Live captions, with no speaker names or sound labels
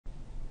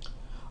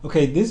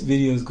Okay, this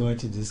video is going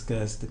to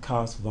discuss the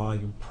cost,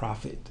 volume,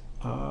 profit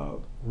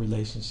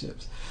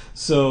relationships.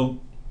 So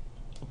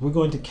we're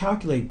going to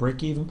calculate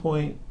break-even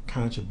point,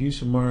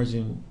 contribution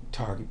margin,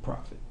 target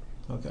profit.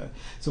 Okay,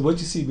 so what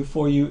you see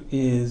before you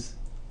is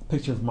a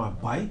picture of my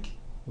bike,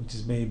 which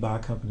is made by a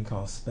company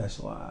called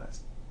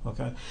Specialized.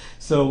 Okay,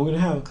 so we're going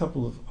to have a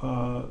couple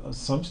of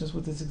assumptions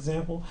with this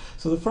example.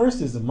 So the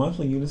first is the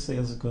monthly unit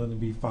sales is going to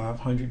be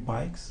 500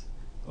 bikes.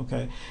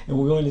 Okay, and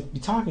we're going to be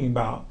talking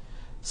about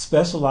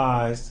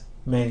specialized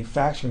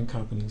manufacturing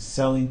companies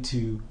selling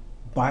to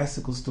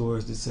bicycle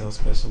stores that sell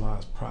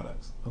specialized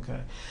products. Okay,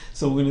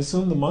 so we're going to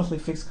assume the monthly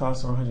fixed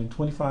costs are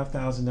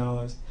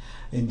 $125,000,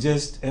 and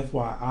just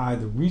FYI,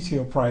 the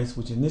retail price,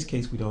 which in this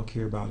case we don't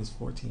care about, is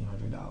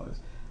 $1,400.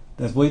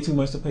 That's way too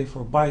much to pay for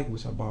a bike,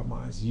 which I bought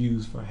mine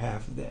used for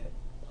half of that.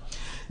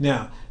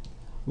 Now,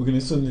 we're going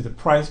to assume that the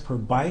price per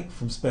bike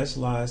from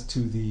Specialized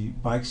to the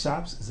bike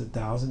shops is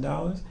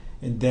 $1,000,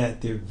 and that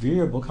their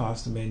variable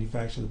cost to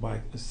manufacture the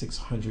bike is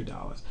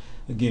 $600.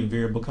 Again,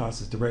 variable cost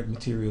is direct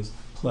materials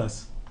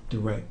plus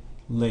direct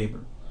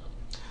labor.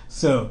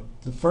 So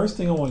the first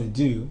thing I want to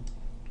do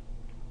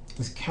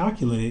is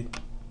calculate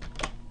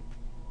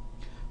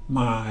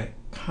my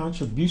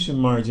contribution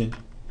margin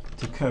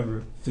to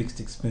cover fixed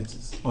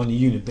expenses on a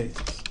unit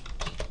basis.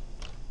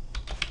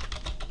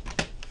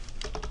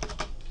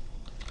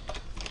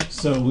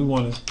 So we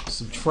want to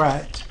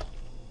subtract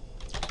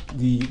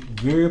the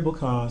variable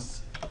costs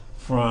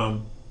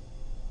from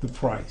the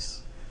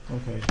price,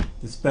 okay,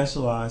 the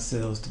Specialized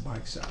sales to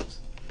bike shops.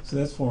 So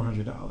that's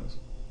 $400.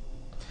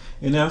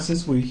 And now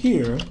since we're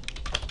here,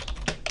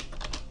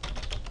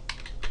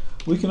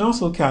 we can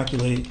also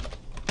calculate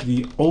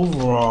the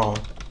overall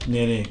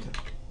net income.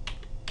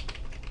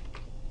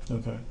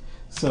 Okay,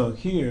 so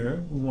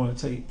here we want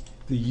to take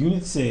the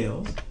unit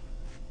sales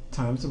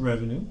times the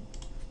revenue,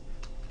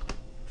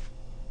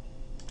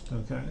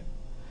 okay,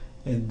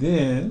 and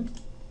then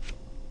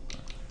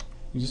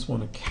you just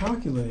want to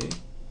calculate.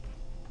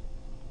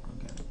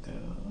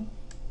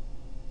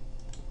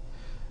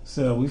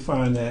 So we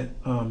find that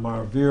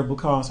our variable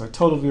costs, our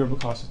total variable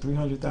cost is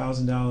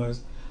 $300,000.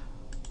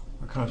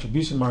 Our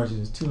contribution margin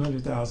is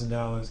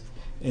 $200,000,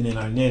 and then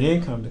our net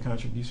income, the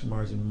contribution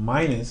margin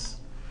minus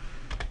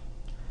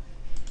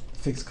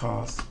fixed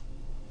costs,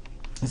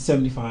 is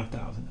 $75,000.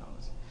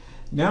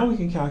 Now we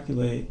can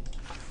calculate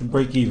the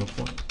break-even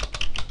point,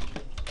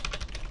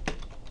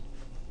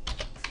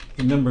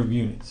 the number of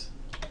units.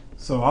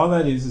 So all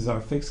that is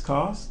our fixed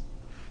cost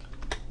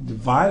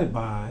divided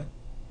by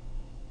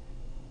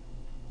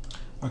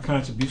our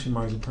contribution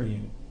margin per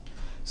unit.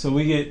 So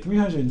we get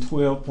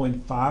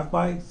 312.5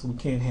 bikes. So we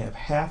can't have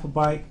half a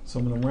bike, so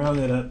I'm going to round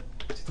that up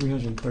to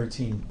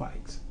 313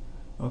 bikes.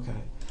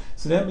 Okay,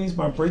 so that means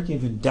my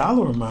break-even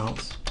dollar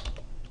amounts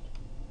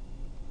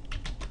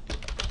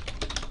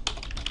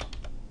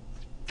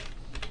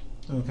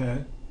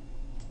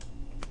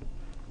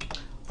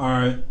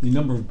are the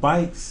number of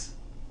bikes,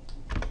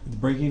 the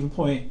break-even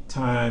point,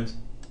 times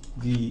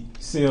the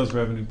sales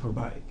revenue per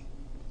bike.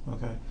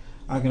 Okay,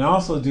 I can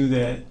also do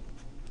that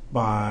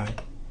by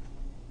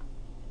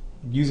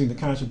using the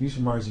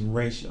contribution margin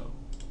ratio.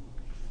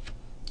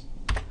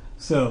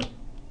 So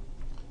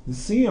the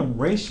CM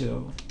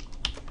ratio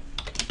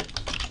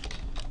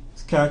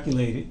is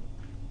calculated,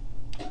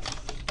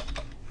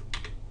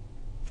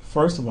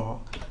 first of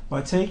all,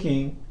 by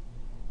taking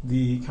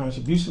the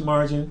contribution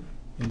margin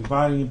and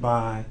dividing it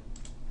by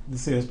the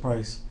sales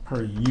price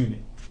per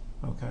unit.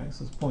 Okay,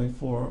 so it's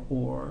 0.4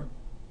 or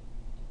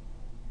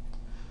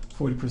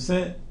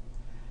 40%.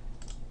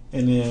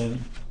 And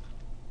then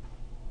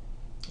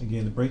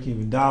again, the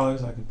break-even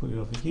dollars, I can put it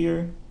over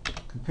here.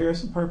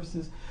 Comparison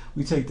purposes,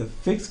 we take the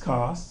fixed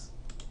costs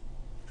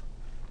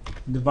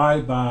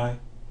divided by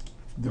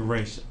the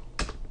ratio.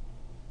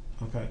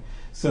 Okay,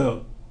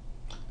 so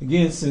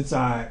again, since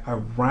I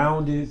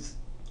rounded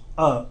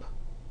up,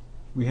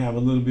 we have a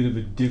little bit of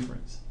a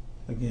difference.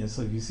 Again,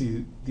 so if you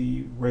see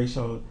the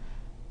ratio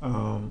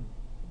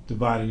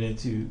divided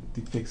into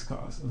the fixed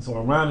costs, and so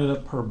I rounded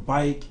up per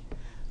bike.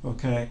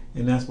 Okay,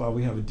 and that's why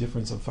we have a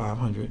difference of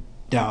 $500.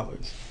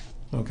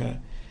 Okay,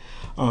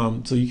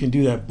 so you can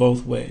do that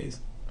both ways.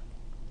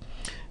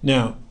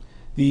 Now,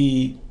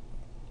 the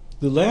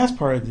last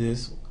part of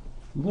this,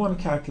 we want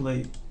to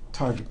calculate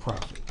target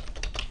profit.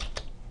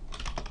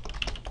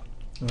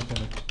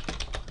 Okay,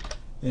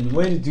 and the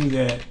way to do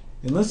that,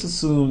 and let's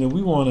assume that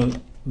we want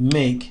to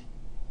make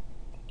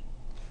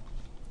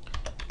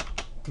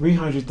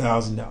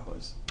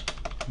 $300,000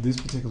 this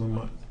particular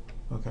month.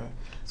 Okay,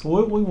 so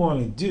what we want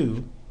to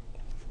do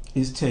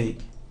is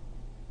take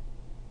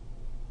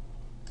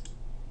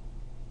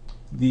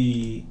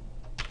the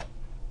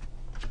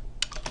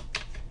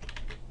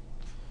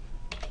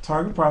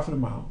target profit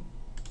amount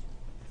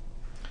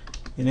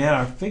and add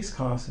our fixed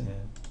costs in,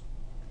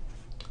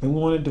 and we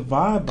want to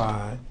divide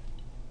by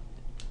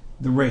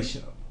the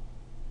ratio.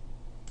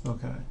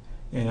 Okay,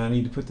 and I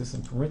need to put this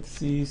in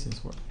parentheses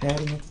since we're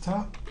adding at the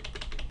top.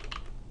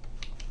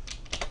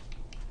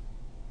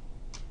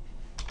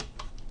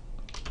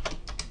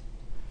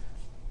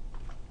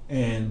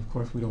 And of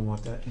course, we don't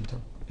want that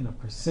in a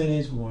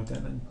percentage. We want that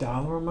in a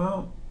dollar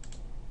amount.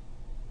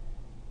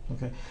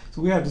 Okay,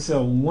 so we have to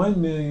sell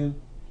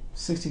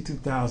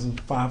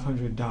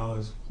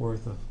 $1,062,500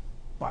 worth of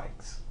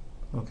bikes.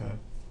 Okay,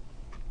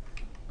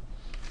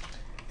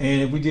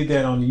 and if we did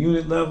that on the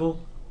unit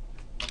level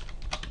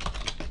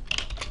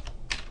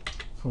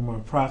for my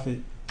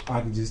profit,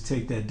 I could just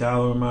take that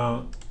dollar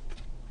amount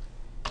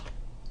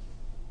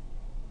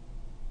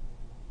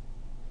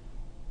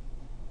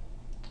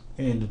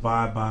and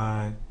divide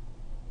by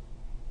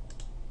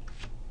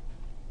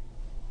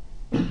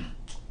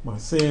my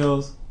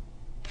sales.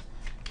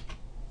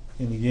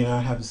 And again, I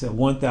have to sell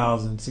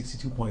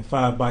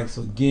 1,062.5 bikes.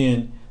 So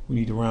again, we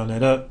need to round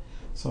that up.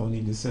 So we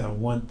need to sell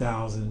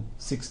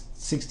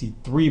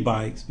 1,063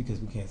 bikes because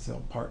we can't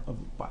sell part of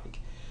a bike.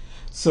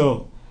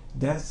 So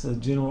that's a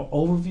general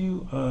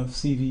overview of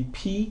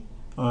CVP.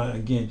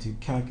 Again, to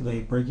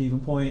calculate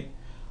break-even point,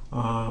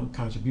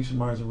 contribution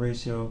margin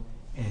ratio,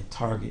 and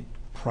target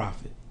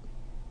profit.